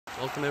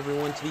Welcome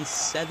everyone to the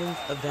 7th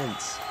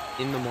event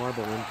in the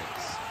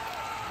Marbolympics.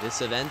 This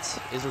event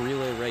is a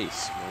relay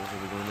race. Marbles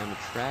will be going down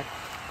the track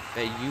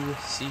that you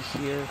see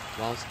here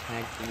whilst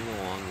tag teaming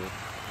along with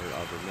their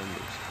other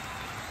members.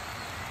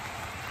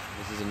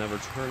 This is another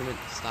tournament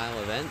style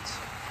event.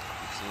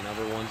 You've seen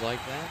other ones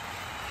like that.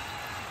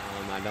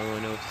 I don't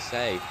really know what to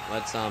say.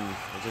 Let's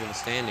look at the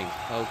standings.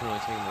 Poe can only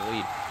take the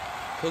lead.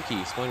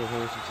 Cookie, Sponge with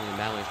Homer Simpson and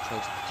Balance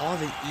Chokes all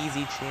have an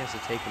easy chance to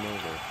take him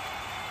over.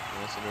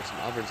 Also, there's some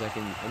others that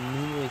can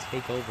immediately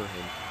take over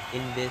him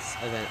in this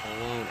event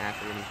alone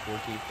after getting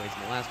 14th place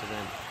in the last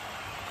event.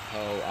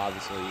 Poe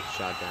obviously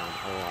shot down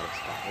a lot of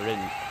spots. Or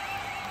didn't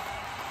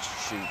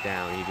shoot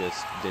down, he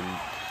just didn't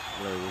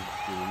really was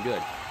doing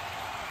good.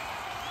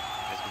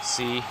 As you can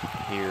see,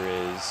 here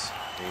is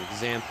an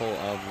example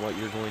of what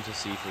you're going to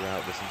see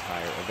throughout this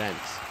entire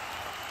event.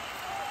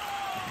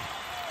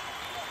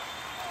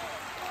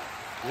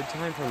 Good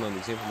time from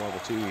example marble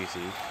 2 you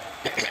see.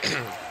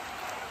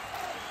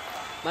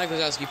 Mike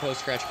Wazowski, Poe,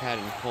 Scratch Cat,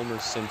 and Homer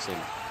Simpson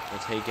will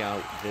take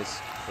out this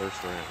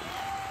first round.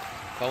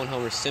 Poe and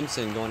Homer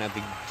Simpson going at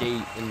the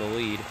gate in the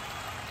lead.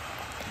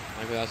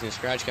 Mike Wazowski and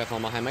Scratch Cat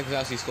falling behind. Mike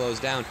Wazowski slows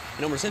down,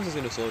 and Homer Simpson's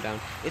going to slow down.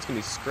 It's going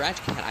to be Scratch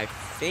Cat, I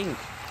think.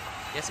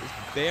 Yes,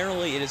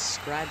 it is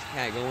Scratch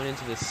Cat going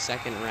into the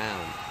second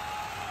round.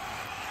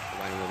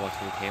 Providing Roblox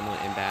Noob Hamlet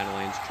and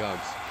Badlands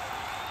Chugs.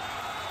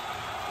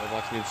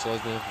 Roblox Noob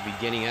slows down at the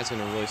beginning. That's going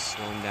to really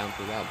slow him down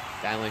throughout.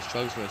 Badlands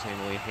Chugs going to take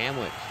the lead.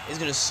 Hamlet is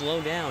going to slow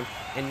down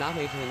and not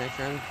make it to the next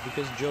round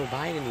because Joe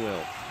Biden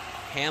will.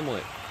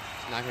 Hamlet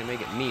is not going to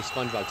make it. Me,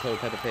 SpongeBob, Toad,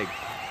 Peppa Pig.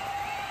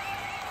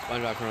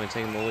 SpongeBob currently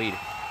taking the lead.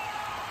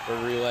 For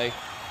relay,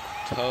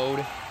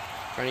 Toad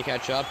trying to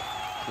catch up.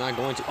 Not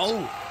going to. Oh!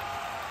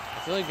 I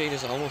feel like they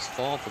just almost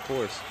fall off the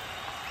course.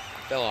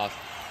 Fell off.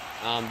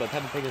 But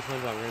Peppa Pig and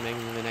SpongeBob are going to make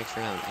it in the next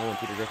round. Ellen,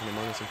 Peter Griffin,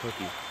 Among Us, and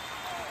Cookie.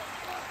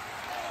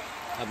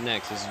 Up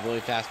next, this is really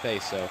fast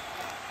paced, so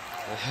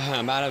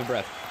I'm out of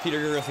breath. Peter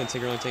Griffin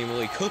taking the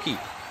lead. Cookie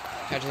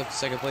catches up to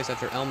second place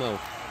after Elmo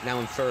now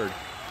in third.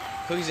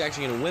 Cookie's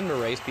actually going to win the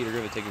race. Peter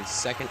Griffin taking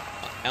second.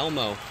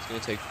 Elmo is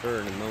going to take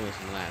third, and Momus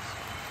in last.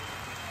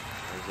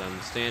 There's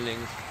the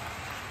standings.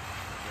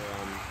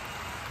 They're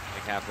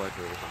like halfway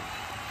through or something.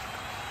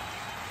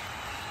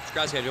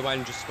 Scratch Cat, Joe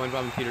Biden, just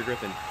SpongeBob and Peter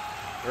Griffin.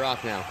 They're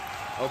off now.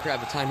 Oh crap,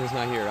 the time is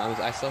not here.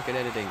 I suck at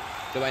editing.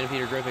 Joe Biden and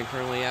Peter Griffin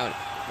currently out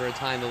for a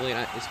time. The lead.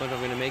 Is SpongeBob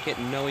going to make it?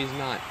 No, he's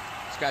not.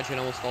 Scratch Cat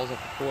almost falls off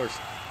the course.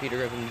 Peter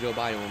Griffin and Joe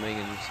Biden will make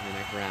it into the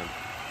next round.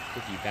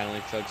 Cookie,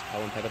 Badlands Chugs,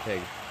 Poe, and Peppa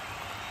Pig.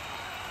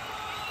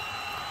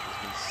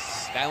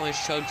 Badlands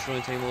Chugs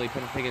going to take the lead.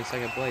 Peppa Pig in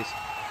second place.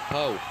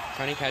 Poe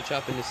trying to catch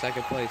up into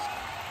second place.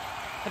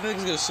 Peppa Pig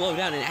is going to slow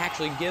down and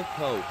actually give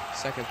Poe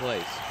second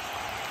place.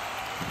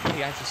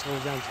 He actually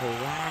slows down to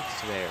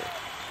last there.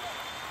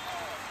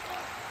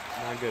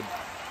 Not good.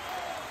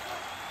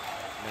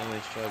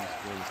 Badlands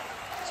Chugs wins.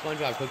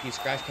 SpongeBob, Cookie,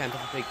 Scratch Cat, and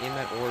Peppa Pig in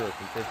that order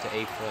from 5th to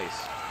 8th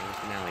place. In the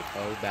finale,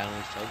 Poe,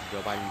 Badlands Chugs,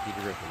 Joe Biden, and Peter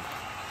Griffin.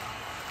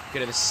 We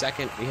could have a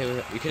second.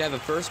 We could have a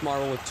first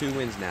marble with 2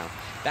 wins now.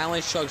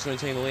 Badlands Chugs going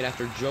to take the lead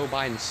after Joe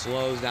Biden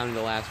slows down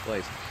into last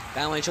place.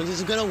 Badlands Chugs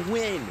is going to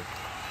win.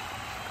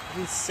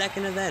 In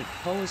second event,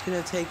 Poe is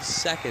going to take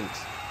second.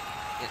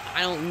 And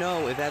I don't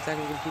know if that's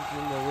actually going to keep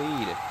him in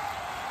the lead.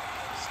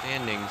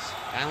 Standings.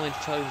 Badlands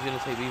Chugs is going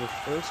to take the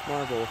first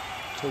marble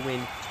to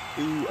win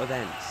 2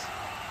 events.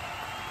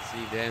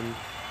 See them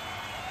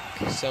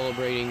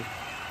celebrating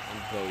on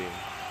the podium.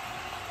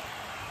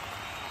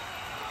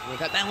 With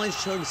that, Badlands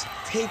Chugs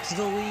takes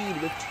the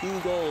lead with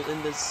 2 goals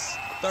in this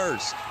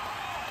first.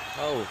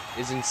 Poe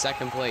is in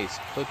second place.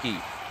 Cookie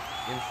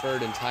in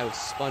third and tied with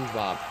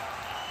SpongeBob.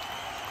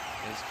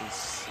 As you can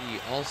see,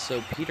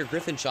 also Peter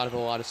Griffin shot up a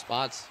lot of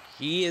spots.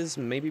 He is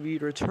maybe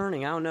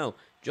returning. I don't know.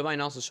 Joe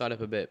Biden also shot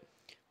up a bit.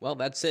 Well,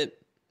 that's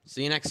it.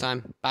 See you next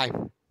time. Bye.